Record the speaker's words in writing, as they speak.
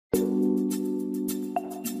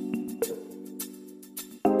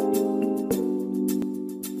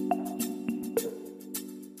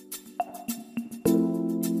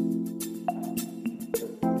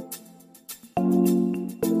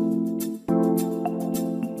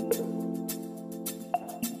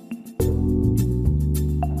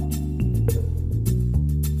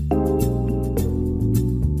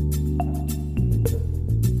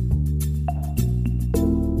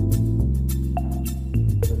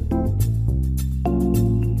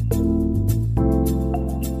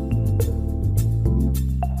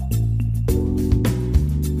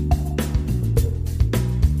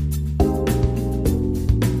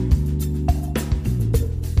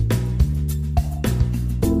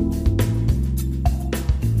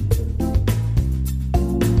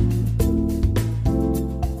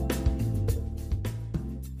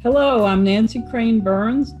Hello, I'm Nancy Crane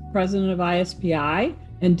Burns, president of ISPI,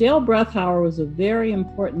 and Dale Brethower was a very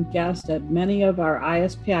important guest at many of our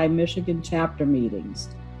ISPI Michigan chapter meetings.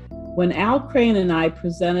 When Al Crane and I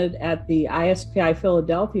presented at the ISPI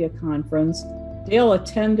Philadelphia conference, Dale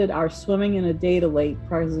attended our Swimming in a Data Lake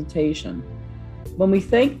presentation. When we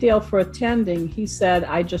thanked Dale for attending, he said,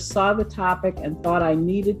 "I just saw the topic and thought I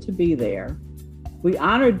needed to be there." We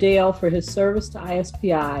honor Dale for his service to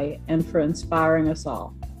ISPI and for inspiring us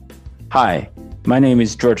all. Hi, my name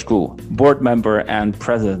is George Gu, board member and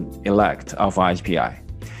president-elect of ISPI.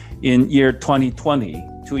 In year 2020,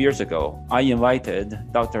 2 years ago, I invited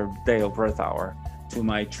Dr. Dale Brethower to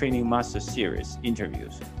my Training Master Series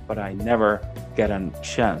interviews, but I never get a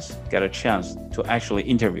chance to actually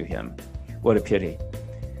interview him. What a pity.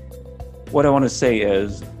 What I want to say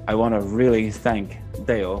is, I want to really thank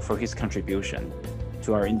Dale for his contribution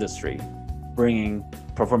to our industry, bringing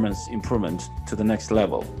performance improvement to the next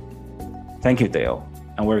level. Thank you, Dale,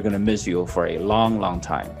 and we're going to miss you for a long, long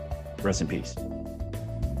time. Rest in peace.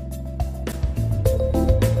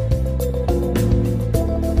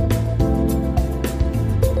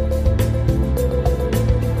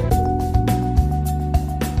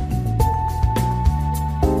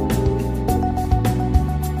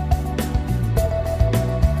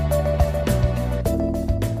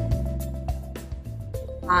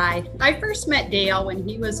 Hi, I first met Dale when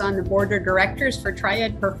he was on the board of directors for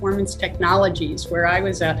Triad Performance Technologies, where I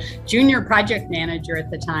was a junior project manager at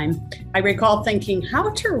the time. I recall thinking, how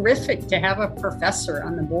terrific to have a professor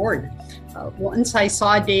on the board. Once I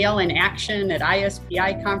saw Dale in action at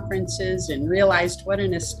ISPI conferences and realized what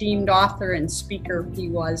an esteemed author and speaker he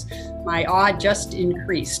was, my awe just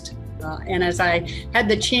increased. And as I had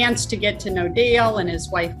the chance to get to know Dale and his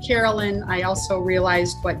wife, Carolyn, I also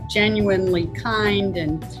realized what genuinely kind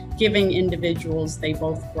and giving individuals they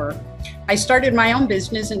both were. I started my own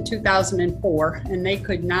business in 2004, and they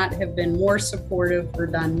could not have been more supportive or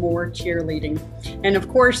done more cheerleading. And of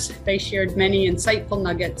course, they shared many insightful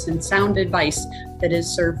nuggets and sound advice that has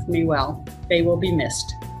served me well. They will be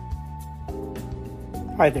missed.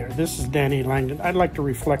 Hi there, this is Danny Langdon. I'd like to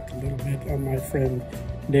reflect a little bit on my friend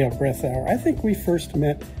Dale Brethower. I think we first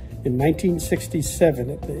met in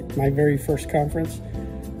 1967 at my very first conference,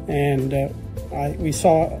 and we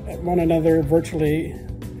saw one another virtually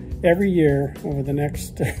every year over the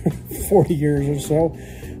next 40 years or so,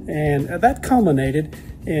 and that culminated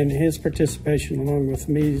in his participation along with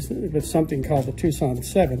me with something called the Tucson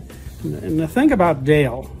 7. And the thing about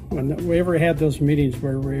Dale, when we ever had those meetings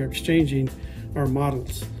where we were exchanging our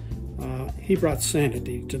models, he brought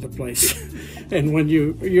sanity to the place. And when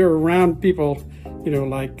you're around people,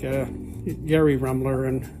 like Gary Rumler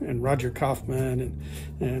and Roger Kaufman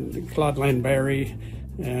and Claude Landberry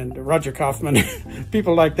and Roger Kaufman,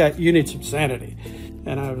 people like that, you need some sanity.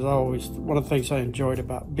 And I was always, one of the things I enjoyed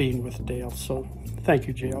about being with Dale. So thank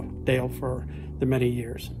you, Dale, for the many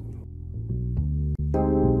years.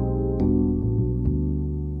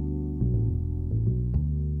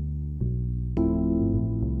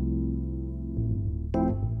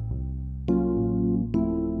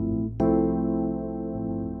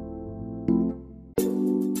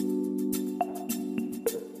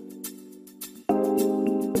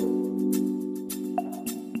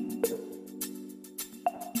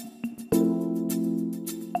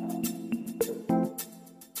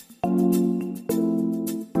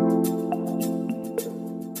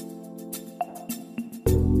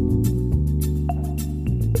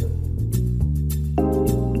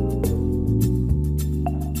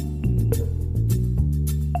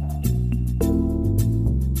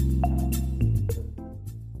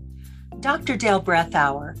 Dr. Dale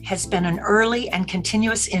Brethower has been an early and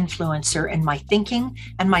continuous influencer in my thinking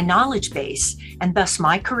and my knowledge base, and thus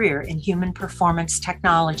my career in human performance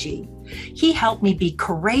technology. He helped me be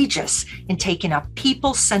courageous in taking a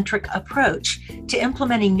people-centric approach to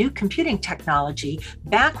implementing new computing technology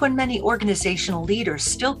back when many organizational leaders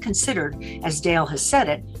still considered, as Dale has said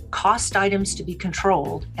it, cost items to be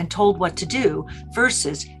controlled and told what to do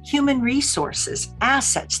versus human resources,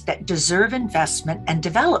 assets that deserve investment and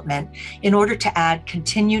development in order to add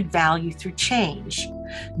continued value through change.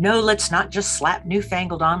 No, let's not just slap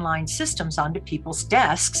newfangled online systems onto people's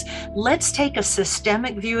desks. Let's take a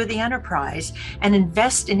systemic view of the enterprise and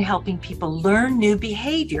invest in helping people learn new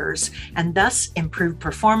behaviors and thus improve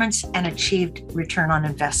performance and achieved return on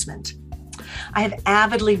investment. I have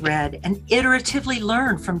avidly read and iteratively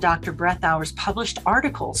learned from Dr. Brethower's published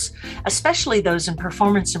articles, especially those in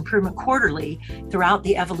Performance Improvement Quarterly, throughout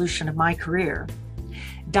the evolution of my career.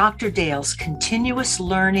 Dr. Dale's continuous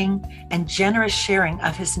learning and generous sharing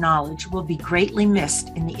of his knowledge will be greatly missed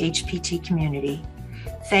in the HPT community.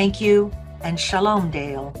 Thank you, and shalom,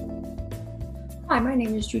 Dale. Hi, my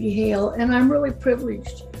name is Judy Hale, and I'm really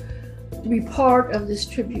privileged to be part of this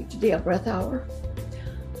tribute to Dale Brethower.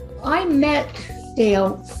 I met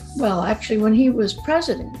Dale, well, actually, when he was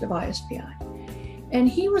president of ISPI, and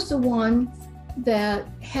he was the one that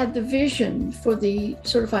had the vision for the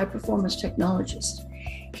Certified Performance Technologist.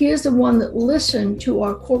 He is the one that listened to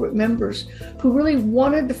our corporate members who really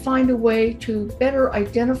wanted to find a way to better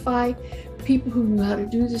identify people who knew how to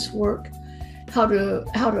do this work, how to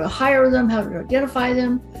hire them, how to identify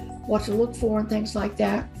them, what to look for, and things like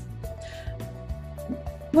that.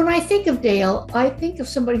 When I think of Dale, I think of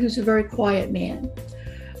somebody who's a very quiet man.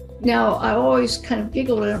 Now, I always kind of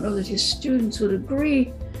giggled. I don't know that his students would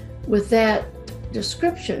agree with that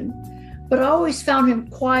description, but I always found him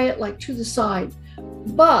quiet, like to the side,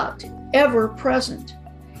 but ever present.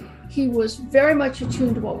 He was very much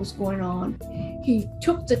attuned to what was going on. He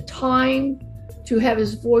took the time to have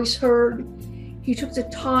his voice heard. He took the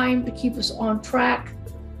time to keep us on track.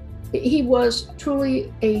 He was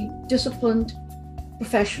truly a disciplined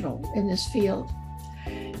professional in this field.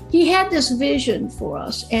 He had this vision for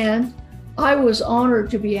us, and I was honored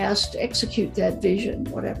to be asked to execute that vision,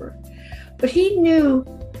 whatever. But he knew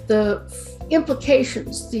the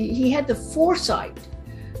implications. He had the foresight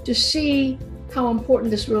to see how important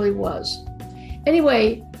this really was.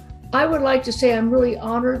 Anyway, I would like to say I'm really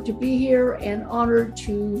honored to be here and honored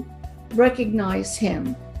to recognize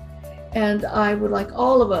him. And I would like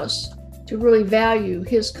all of us to really value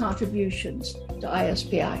his contributions to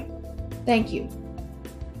ISPI. Thank you.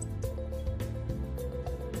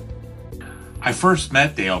 I first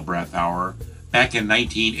met Dale Brethower back in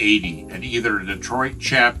 1980 at either a Detroit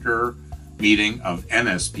chapter meeting of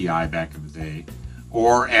NSPI back in the day,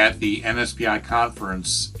 or at the NSPI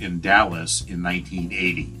conference in Dallas in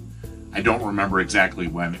 1980. I don't remember exactly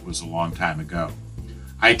when, it was a long time ago.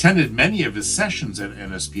 I attended many of his sessions at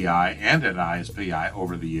NSPI and at ISPI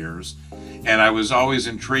over the years, and I was always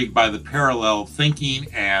intrigued by the parallel thinking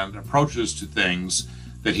and approaches to things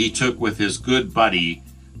that he took with his good buddy,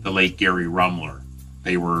 the late Gary Rumler.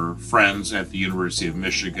 They were friends at the University of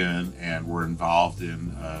Michigan and were involved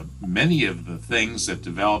in many of the things that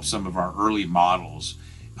developed some of our early models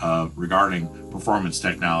regarding performance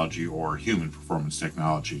technology or human performance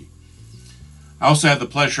technology. I also had the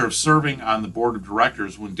pleasure of serving on the board of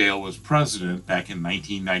directors when Dale was president back in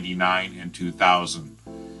 1999 and 2000.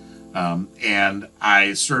 And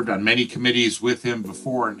I served on many committees with him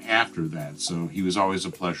before and after that, so he was always a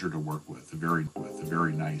pleasure to work with, a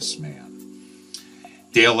very nice man.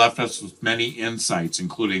 Dale left us with many insights,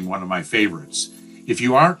 including one of my favorites. If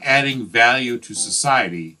you aren't adding value to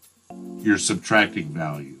society, you're subtracting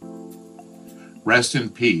value. Rest in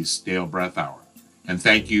peace, Dale Brethower, and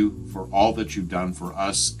thank you for all that you've done for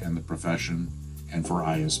us and the profession and for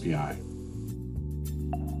ISPI.